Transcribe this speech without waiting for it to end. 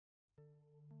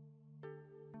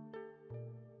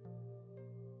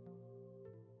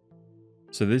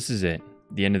So this is it,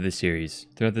 the end of the series.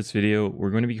 Throughout this video,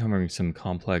 we're going to be covering some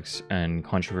complex and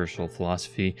controversial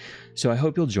philosophy, so I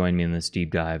hope you'll join me in this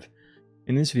deep dive.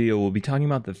 In this video, we'll be talking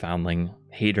about the Foundling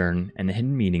Hadern and the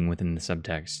hidden meaning within the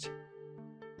subtext.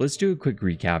 Let's do a quick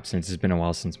recap since it's been a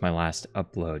while since my last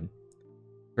upload.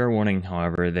 Fair warning,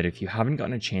 however, that if you haven't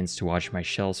gotten a chance to watch my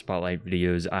Shell Spotlight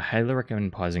videos, I highly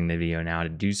recommend pausing the video now to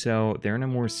do so. They're in a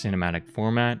more cinematic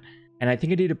format, and I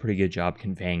think I did a pretty good job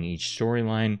conveying each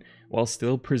storyline while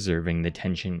still preserving the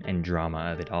tension and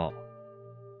drama of it all.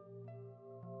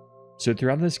 So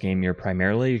throughout this game, you're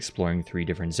primarily exploring 3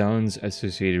 different zones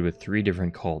associated with 3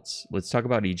 different cults. Let's talk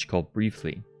about each cult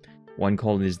briefly. One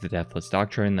cult is the Deathless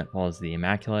Doctrine that follows the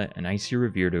Immaculate, an icy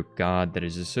revered god that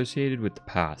is associated with the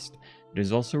past. It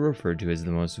is also referred to as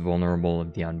the most vulnerable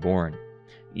of the unborn.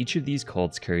 Each of these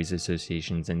cults carries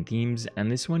associations and themes,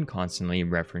 and this one constantly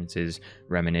references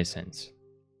reminiscence.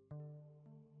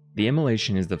 The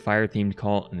Immolation is the fire-themed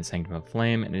cult in the Sanctum of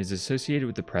Flame, and is associated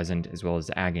with the present as well as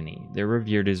agony. Their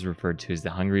revered is referred to as the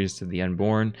hungriest of the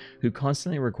unborn, who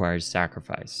constantly requires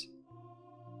sacrifice.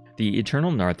 The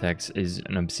Eternal Narthex is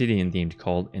an obsidian-themed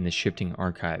cult in the Shifting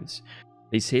Archives.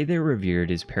 They say their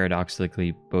revered is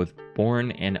paradoxically both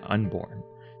born and unborn.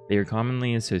 They are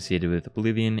commonly associated with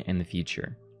oblivion and the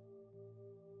future.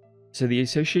 So the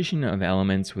association of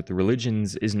elements with the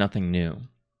religions is nothing new.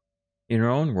 In our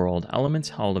own world, elements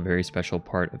held a very special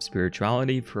part of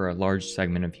spirituality for a large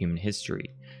segment of human history.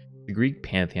 The Greek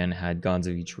pantheon had gods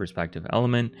of each respective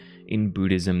element. In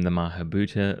Buddhism, the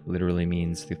Mahabhuta literally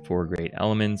means the 4 great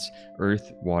elements: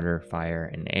 earth, water, fire,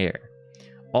 and air.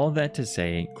 All that to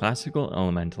say, classical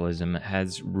elementalism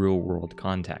has real-world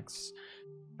contexts.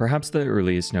 Perhaps the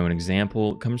earliest known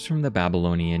example comes from the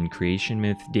Babylonian creation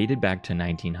myth dated back to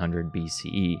 1900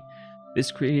 BCE.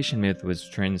 This creation myth was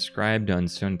transcribed on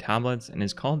stone tablets and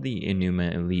is called the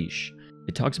Enuma Elish.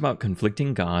 It talks about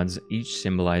conflicting gods, each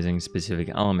symbolizing specific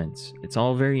elements. It's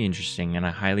all very interesting and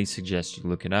I highly suggest you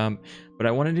look it up, but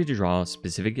I wanted to draw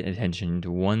specific attention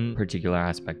to one particular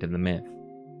aspect of the myth.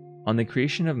 On the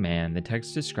creation of man, the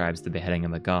text describes the beheading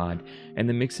of a god, and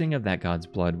the mixing of that god's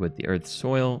blood with the earth's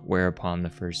soil, whereupon the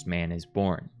first man is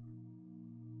born.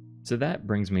 So that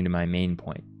brings me to my main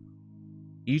point.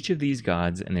 Each of these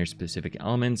gods and their specific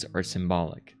elements are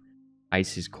symbolic.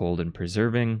 Ice is cold and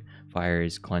preserving, fire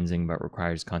is cleansing but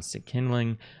requires constant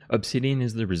kindling, obsidian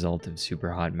is the result of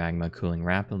superhot magma cooling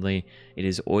rapidly, it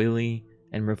is oily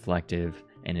and reflective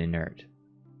and inert.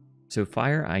 So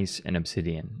fire, ice, and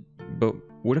obsidian. But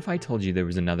what if I told you there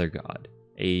was another god,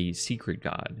 a secret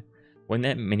god, one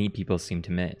that many people seem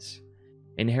to miss?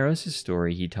 In Heros'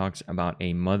 story, he talks about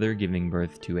a mother giving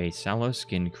birth to a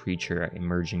sallow-skinned creature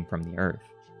emerging from the earth.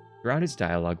 Throughout his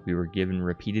dialogue, we were given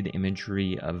repeated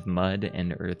imagery of mud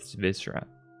and earth's viscera.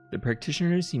 The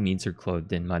practitioners he meets are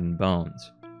clothed in mud and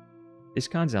bones. This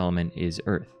god's element is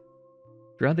earth.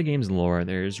 Throughout the game's lore,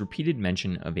 there is repeated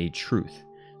mention of a truth.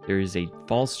 There is a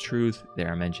false truth, there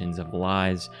are mentions of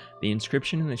lies. The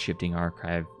inscription in the Shifting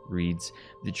Archive reads,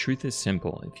 "The truth is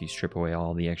simple if you strip away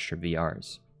all the extra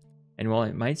VRs." And while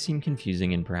it might seem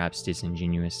confusing and perhaps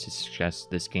disingenuous to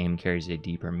suggest this game carries a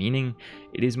deeper meaning,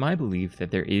 it is my belief that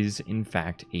there is, in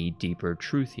fact, a deeper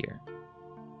truth here.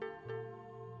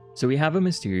 So we have a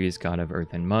mysterious god of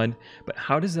earth and mud, but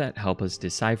how does that help us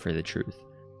decipher the truth?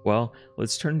 Well,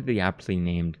 let's turn to the aptly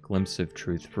named Glimpse of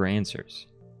Truth for answers.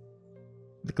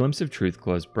 The glimpse of truth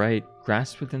glows bright.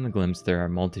 Grasped within the glimpse there are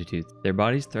multitudes. Their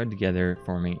bodies thread together,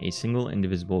 forming a single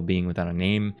indivisible being without a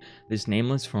name. This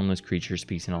nameless, formless creature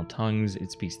speaks in all tongues.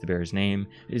 It speaks the bear's name.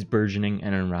 It is burgeoning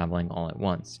and unraveling all at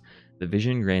once. The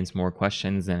vision grants more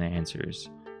questions than answers.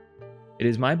 It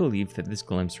is my belief that this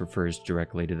glimpse refers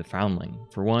directly to the Foundling.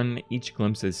 For one, each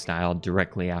glimpse is styled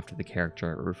directly after the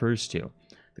character it refers to.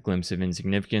 The glimpse of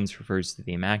insignificance refers to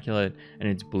the Immaculate, and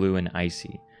it's blue and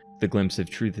icy. The glimpse of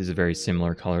truth is a very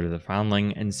similar color to the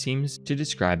Foundling and seems to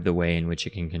describe the way in which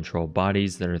it can control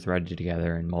bodies that are threaded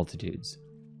together in multitudes.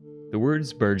 The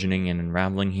words burgeoning and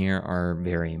unraveling here are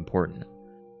very important.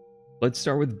 Let's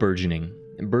start with burgeoning.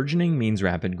 Burgeoning means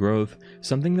rapid growth,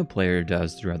 something the player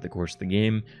does throughout the course of the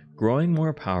game, growing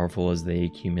more powerful as they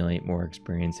accumulate more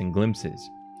experience and glimpses.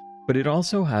 But it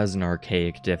also has an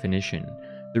archaic definition.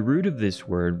 The root of this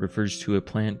word refers to a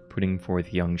plant putting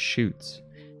forth young shoots,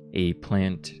 a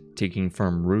plant taking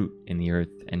firm root in the earth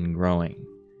and growing.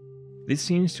 This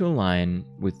seems to align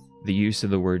with the use of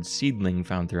the word seedling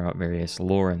found throughout various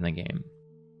lore in the game.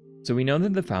 So we know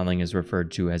that the Foundling is referred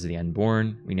to as the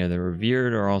unborn. We know the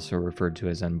revered are also referred to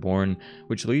as unborn,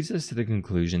 which leads us to the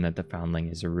conclusion that the Foundling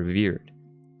is a revered.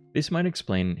 This might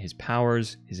explain his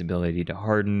powers, his ability to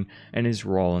harden, and his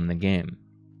role in the game.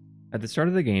 At the start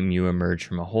of the game, you emerge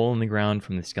from a hole in the ground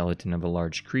from the skeleton of a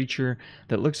large creature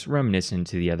that looks reminiscent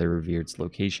to the other Revered's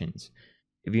locations.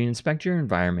 If you inspect your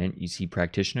environment, you see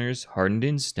practitioners hardened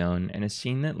in stone and a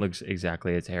scene that looks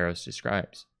exactly as Harros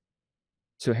describes.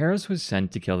 So Harros was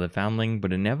sent to kill the Foundling,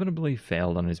 but inevitably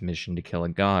failed on his mission to kill a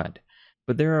god.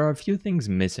 But there are a few things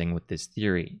missing with this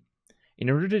theory. In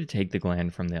order to take the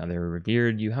gland from the other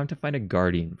Revered, you have to fight a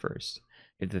guardian first.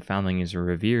 If the Foundling is a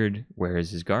Revered, where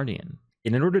is his guardian?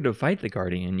 In order to fight the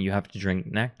guardian, you have to drink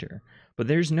nectar, but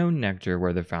there's no nectar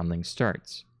where the Foundling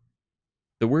starts.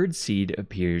 The word seed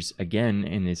appears again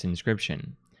in this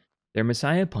inscription. Their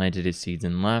Messiah planted his seeds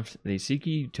and left. They seek a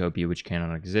utopia which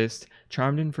cannot exist,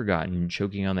 charmed and forgotten,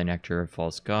 choking on the nectar of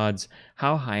false gods.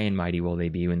 How high and mighty will they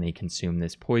be when they consume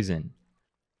this poison?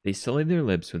 They sully their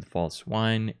lips with false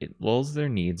wine. It lulls their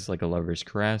needs like a lover's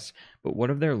caress. But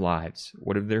what of their lives?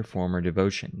 What of their former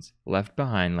devotions? Left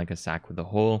behind like a sack with a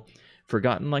hole,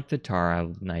 forgotten like the tar out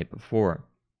of the night before.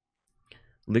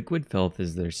 Liquid filth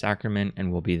is their sacrament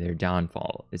and will be their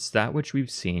downfall. It's that which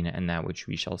we've seen and that which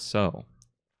we shall sow.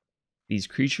 These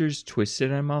creatures,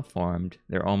 twisted and malformed,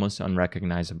 they're almost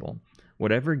unrecognizable.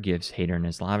 Whatever gifts Hadern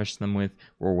has lavished them with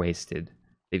were wasted.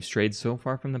 They've strayed so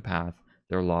far from the path,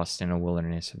 they're lost in a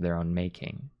wilderness of their own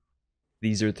making.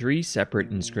 These are 3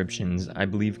 separate inscriptions I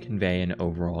believe convey an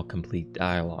overall complete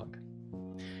dialogue.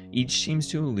 Each seems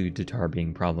to allude to tar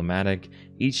being problematic,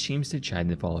 each seems to chide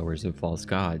the followers of false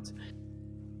gods.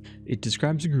 It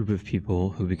describes a group of people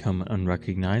who become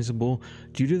unrecognizable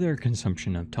due to their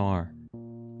consumption of tar.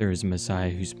 There is a Messiah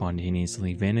who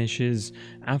spontaneously vanishes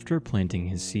after planting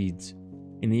his seeds.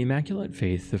 In the Immaculate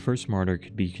Faith, the first martyr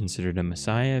could be considered a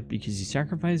Messiah because he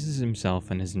sacrifices himself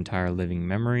and his entire living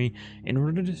memory in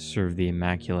order to serve the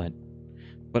Immaculate.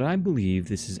 But I believe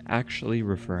this is actually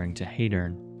referring to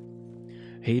Hadern.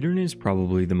 Hadern is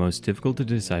probably the most difficult to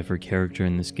decipher character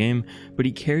in this game, but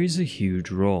he carries a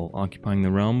huge role, occupying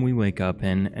the realm we wake up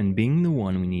in and being the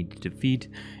one we need to defeat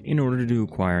in order to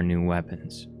acquire new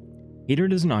weapons.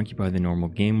 Hadern doesn't occupy the normal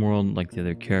game world like the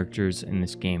other characters in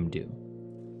this game do.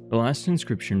 The last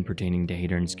inscription pertaining to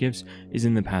Hadern's gifts is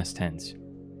in the past tense.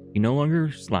 He no longer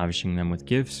is lavishing them with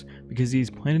gifts because he has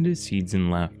planted his seeds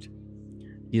and left.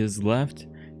 He has left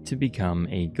to become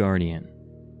a guardian.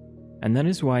 And that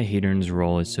is why Hadern's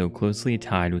role is so closely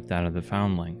tied with that of the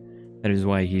Foundling. That is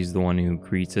why he's the one who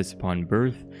greets us upon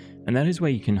birth, and that is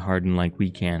why he can harden like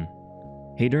we can.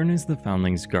 Hadern is the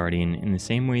Foundling's guardian in the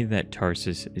same way that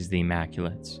Tarsus is the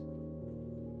Immaculate's.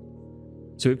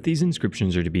 So if these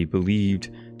inscriptions are to be believed,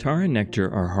 tar and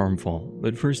nectar are harmful,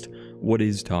 but first, what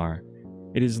is tar?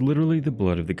 It is literally the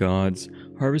blood of the gods,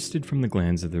 harvested from the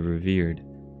glands of the Revered.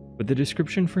 But the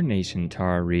description for nascent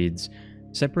tar reads,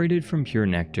 separated from pure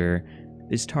nectar,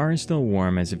 this tar is still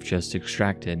warm as if just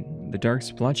extracted. The dark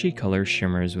splotchy color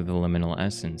shimmers with a liminal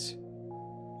essence.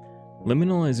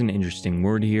 Liminal is an interesting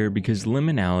word here because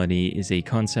liminality is a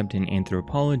concept in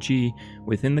anthropology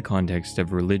within the context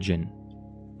of religion.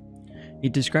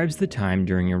 It describes the time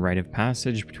during a rite of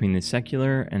passage between the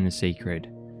secular and the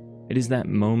sacred. It is that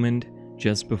moment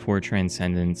just before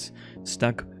transcendence,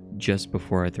 stuck just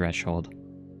before a threshold.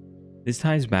 This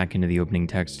ties back into the opening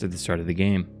text at the start of the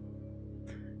game.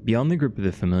 Beyond the grip of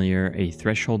the familiar, a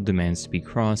threshold demands to be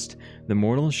crossed. The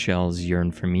mortal shells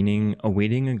yearn for meaning,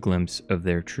 awaiting a glimpse of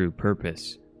their true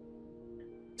purpose.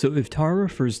 So if tar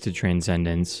refers to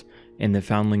transcendence, and the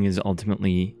Foundling is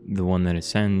ultimately the one that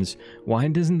ascends, why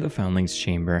doesn't the Foundling's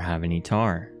chamber have any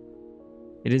tar?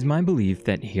 It is my belief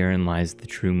that herein lies the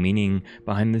true meaning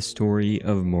behind the story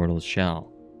of Mortal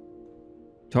Shell.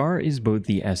 Tar is both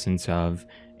the essence of,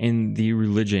 and the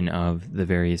religion of, the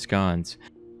various gods.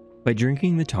 By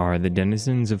drinking the tar, the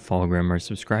denizens of Fulgrim are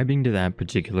subscribing to that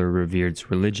particular Revered's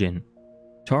religion.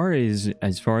 Tar is,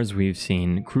 as far as we've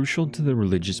seen, crucial to the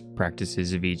religious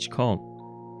practices of each cult.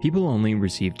 People only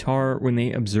receive tar when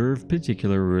they observe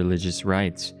particular religious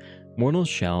rites. Mortal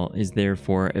Shell is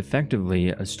therefore effectively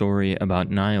a story about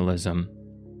nihilism.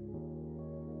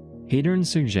 Hadern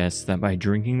suggests that by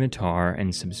drinking the tar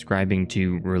and subscribing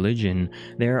to religion,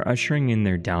 they are ushering in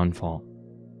their downfall.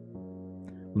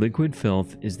 Liquid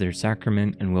filth is their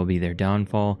sacrament and will be their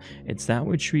downfall. It's that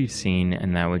which we've seen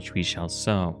and that which we shall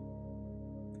sow.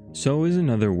 Sow is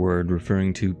another word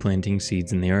referring to planting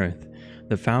seeds in the earth.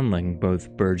 The Foundling,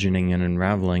 both burgeoning and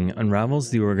unraveling, unravels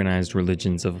the organized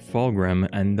religions of Fulgrim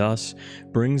and thus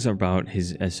brings about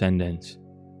his ascendance.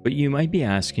 But you might be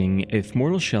asking, if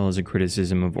Mortal Shell is a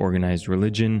criticism of organized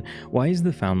religion, why is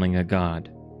the Foundling a god?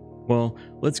 Well,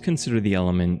 let's consider the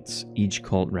elements each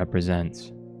cult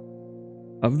represents.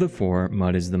 Of the 4,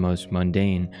 mud is the most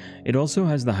mundane. It also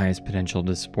has the highest potential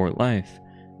to support life.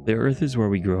 The earth is where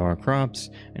we grow our crops,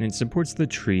 and it supports the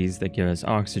trees that give us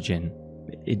oxygen.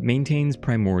 It maintains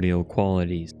primordial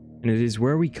qualities, and it is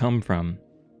where we come from.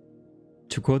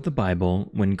 To quote the Bible,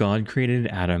 when God created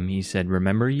Adam, he said,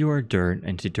 "Remember you are dirt,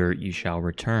 and to dirt you shall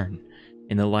return."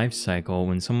 In the life cycle,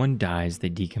 when someone dies, they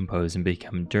decompose and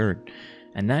become dirt,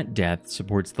 and that death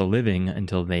supports the living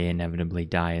until they inevitably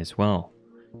die as well.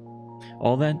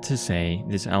 All that to say,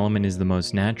 this element is the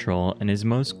most natural and is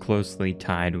most closely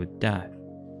tied with death.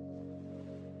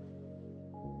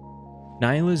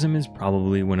 Nihilism is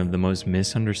probably one of the most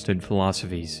misunderstood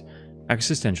philosophies.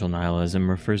 Existential nihilism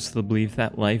refers to the belief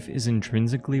that life is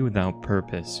intrinsically without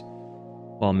purpose.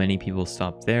 While many people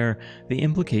stop there, the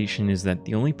implication is that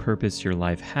the only purpose your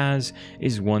life has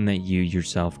is one that you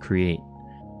yourself create.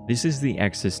 This is the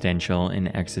existential in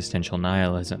existential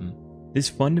nihilism. This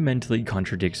fundamentally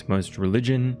contradicts most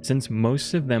religion, since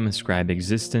most of them ascribe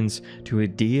existence to a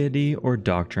deity or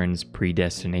doctrine's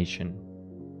predestination.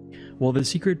 While the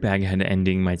secret baghead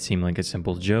ending might seem like a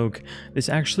simple joke, this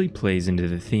actually plays into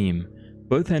the theme.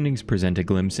 Both endings present a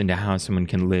glimpse into how someone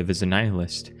can live as a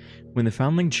nihilist. When the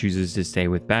foundling chooses to stay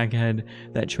with Baghead,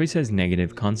 that choice has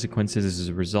negative consequences as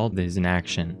a result of his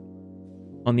inaction.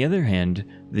 On the other hand,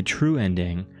 the true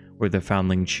ending, where the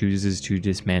foundling chooses to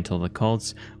dismantle the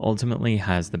cults, ultimately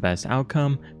has the best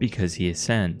outcome because he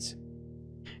ascends.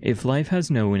 If life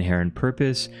has no inherent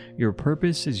purpose, your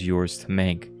purpose is yours to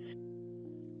make.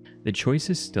 The choice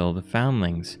is still the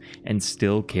foundling's, and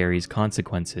still carries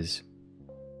consequences.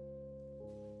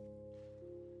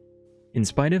 In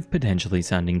spite of potentially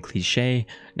sounding cliché,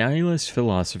 nihilist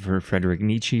philosopher Friedrich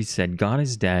Nietzsche said God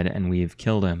is dead and we have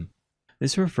killed him.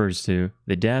 This refers to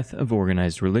the death of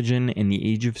organized religion in the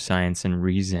age of science and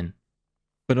reason.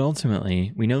 But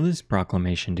ultimately, we know this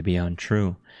proclamation to be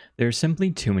untrue. There are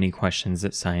simply too many questions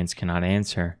that science cannot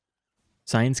answer.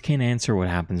 Science can't answer what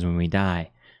happens when we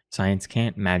die. Science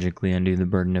can't magically undo the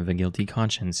burden of a guilty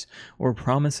conscience or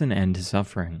promise an end to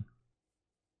suffering.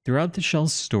 Throughout the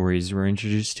Shell's stories, we're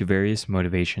introduced to various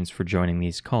motivations for joining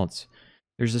these cults.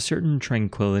 There's a certain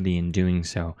tranquility in doing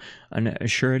so, an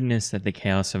assuredness that the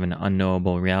chaos of an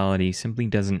unknowable reality simply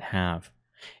doesn't have.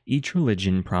 Each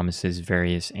religion promises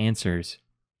various answers.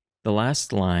 The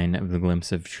last line of the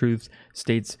Glimpse of Truth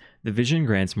states, "The vision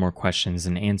grants more questions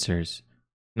than answers."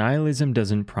 Nihilism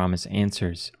doesn't promise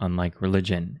answers, unlike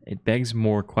religion. It begs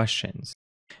more questions.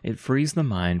 It frees the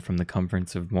mind from the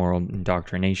comforts of moral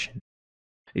indoctrination.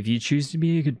 If you choose to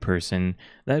be a good person,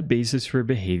 that basis for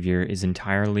behavior is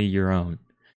entirely your own.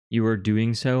 You are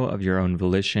doing so of your own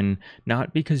volition,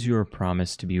 not because you are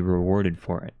promised to be rewarded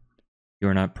for it. You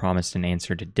are not promised an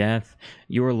answer to death.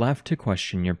 You are left to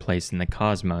question your place in the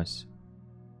cosmos.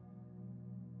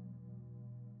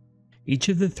 Each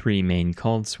of the three main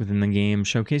cults within the game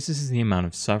showcases the amount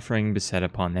of suffering beset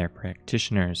upon their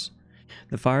practitioners.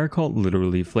 The fire cult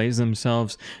literally flays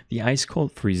themselves, the ice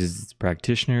cult freezes its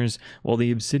practitioners, while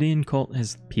the obsidian cult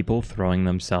has people throwing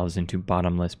themselves into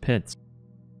bottomless pits.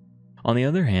 On the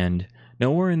other hand,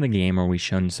 nowhere in the game are we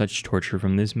shown such torture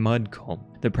from this mud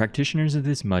cult. The practitioners of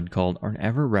this mud cult aren't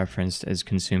ever referenced as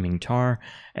consuming tar,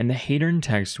 and the Hadern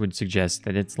text would suggest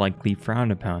that it's likely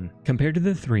frowned upon. Compared to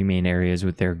the three main areas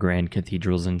with their grand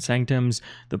cathedrals and sanctums,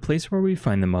 the place where we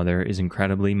find the mother is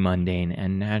incredibly mundane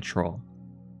and natural.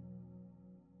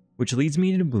 Which leads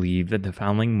me to believe that the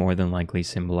foundling more than likely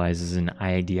symbolizes an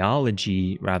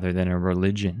ideology rather than a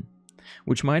religion,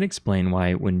 which might explain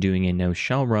why, when doing a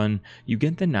no-shell run, you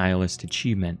get the nihilist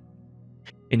achievement.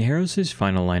 In Harrow's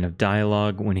final line of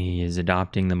dialogue, when he is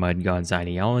adopting the Mud God's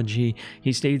ideology,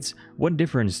 he states, "What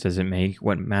difference does it make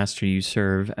what master you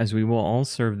serve, as we will all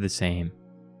serve the same?"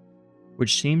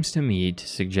 Which seems to me to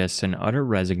suggest an utter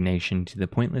resignation to the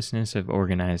pointlessness of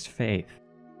organized faith.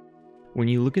 When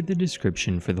you look at the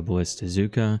description for the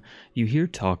Ballistazuka, you hear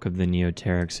talk of the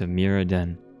Neoterics of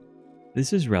Mirrodin.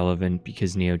 This is relevant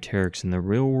because Neoterics in the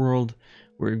real world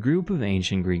were a group of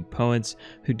ancient Greek poets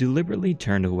who deliberately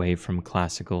turned away from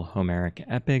classical Homeric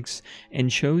epics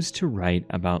and chose to write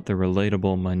about the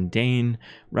relatable mundane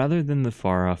rather than the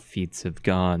far-off feats of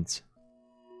gods.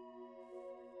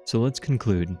 So let's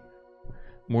conclude.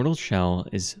 Mortal Shell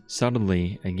is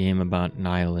subtly a game about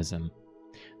nihilism.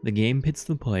 The game pits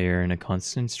the player in a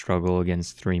constant struggle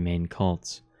against three main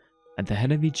cults. At the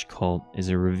head of each cult is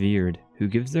a revered who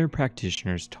gives their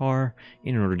practitioners tar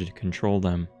in order to control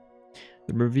them.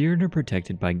 The revered are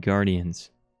protected by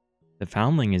guardians. The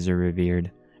foundling is a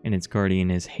revered, and its guardian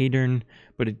is Hadern,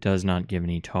 but it does not give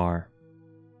any tar.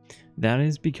 That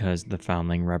is because the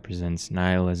foundling represents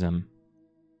nihilism.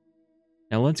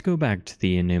 Now let's go back to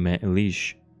the Enuma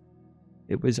Elish.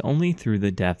 it was only through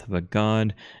the death of a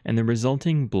god and the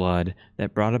resulting blood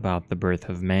that brought about the birth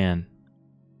of man.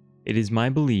 It is my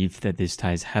belief that this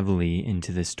ties heavily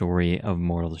into the story of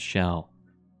mortal shell.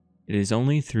 It is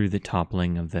only through the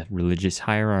toppling of the religious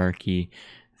hierarchy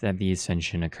that the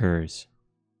ascension occurs.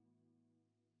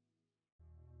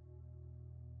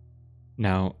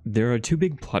 Now, there are two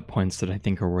big plot points that I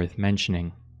think are worth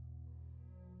mentioning.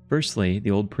 Firstly,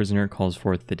 the old prisoner calls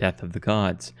forth the death of the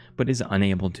gods, but is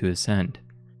unable to ascend.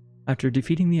 After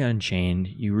defeating the Unchained,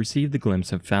 you receive the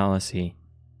glimpse of fallacy.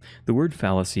 The word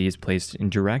fallacy is placed in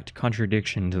direct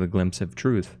contradiction to the glimpse of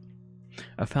truth.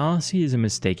 A fallacy is a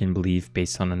mistaken belief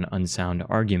based on an unsound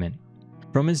argument.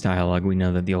 From his dialogue, we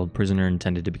know that the old prisoner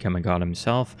intended to become a god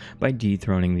himself by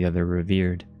dethroning the other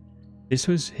revered. This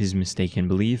was his mistaken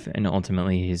belief and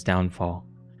ultimately his downfall.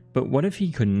 But what if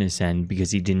he couldn't ascend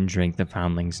because he didn't drink the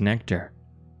Foundling's nectar?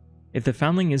 If the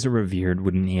Foundling is a revered,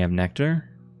 wouldn't he have nectar?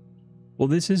 Well,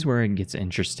 this is where it gets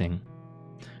interesting.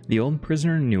 The old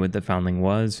prisoner knew what the Foundling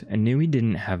was and knew he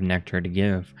didn't have nectar to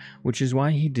give, which is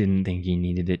why he didn't think he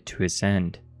needed it to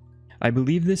ascend. I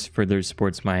believe this further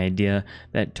supports my idea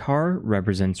that tar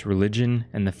represents religion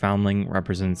and the Foundling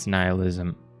represents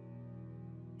nihilism.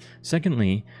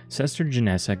 Secondly, Sister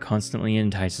Janessa constantly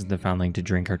entices the Foundling to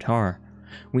drink her tar.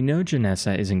 We know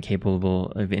Janessa is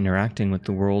incapable of interacting with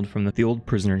the world from the old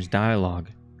prisoner's dialogue,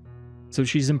 so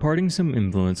she's imparting some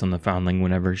influence on the Foundling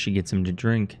whenever she gets him to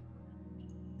drink.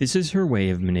 This is her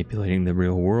way of manipulating the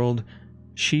real world.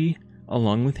 She,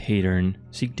 along with Hadern,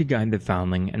 seek to guide the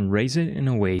Foundling and raise it in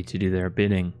a way to do their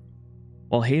bidding.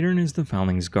 While Hadern is the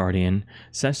Foundling's guardian,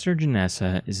 Sister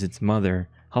Janessa is its mother,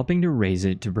 helping to raise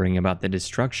it to bring about the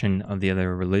destruction of the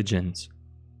other religions.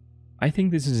 I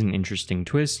think this is an interesting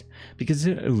twist because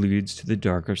it alludes to the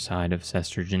darker side of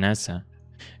Sister Janessa.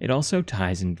 It also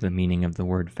ties into the meaning of the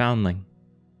word Foundling.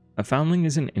 A Foundling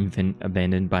is an infant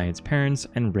abandoned by its parents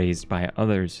and raised by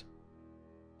others.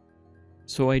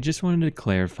 So I just wanted to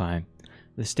clarify,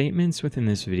 the statements within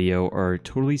this video are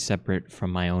totally separate from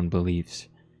my own beliefs.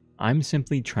 I'm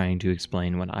simply trying to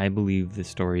explain what I believe the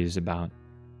story is about.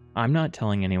 I'm not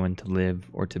telling anyone to live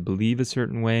or to believe a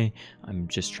certain way, I'm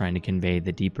just trying to convey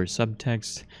the deeper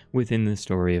subtext within the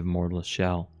story of Mortal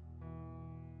Shell.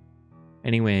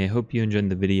 Anyway, I hope you enjoyed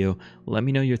the video. Let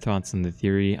me know your thoughts on the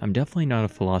theory. I'm definitely not a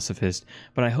philosophist,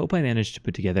 but I hope I managed to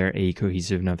put together a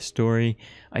cohesive enough story.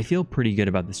 I feel pretty good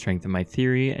about the strength of my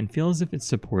theory and feel as if it's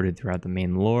supported throughout the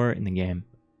main lore in the game.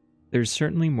 There's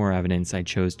certainly more evidence I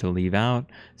chose to leave out,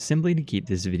 simply to keep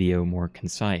this video more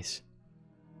concise.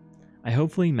 I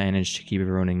hopefully managed to keep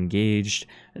everyone engaged.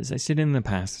 As I said in the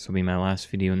past, this will be my last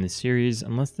video in this series,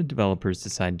 unless the developers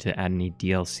decide to add any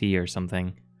DLC or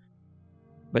something.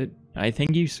 But I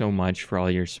thank you so much for all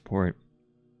your support.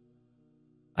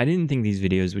 I didn't think these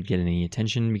videos would get any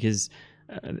attention because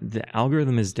the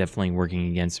algorithm is definitely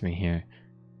working against me here.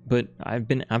 But I've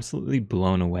been absolutely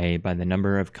blown away by the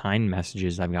number of kind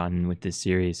messages I've gotten with this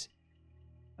series.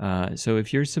 So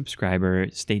if you're a subscriber,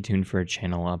 stay tuned for a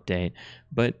channel update.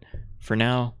 But for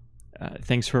now,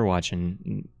 thanks for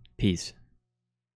watching. Peace.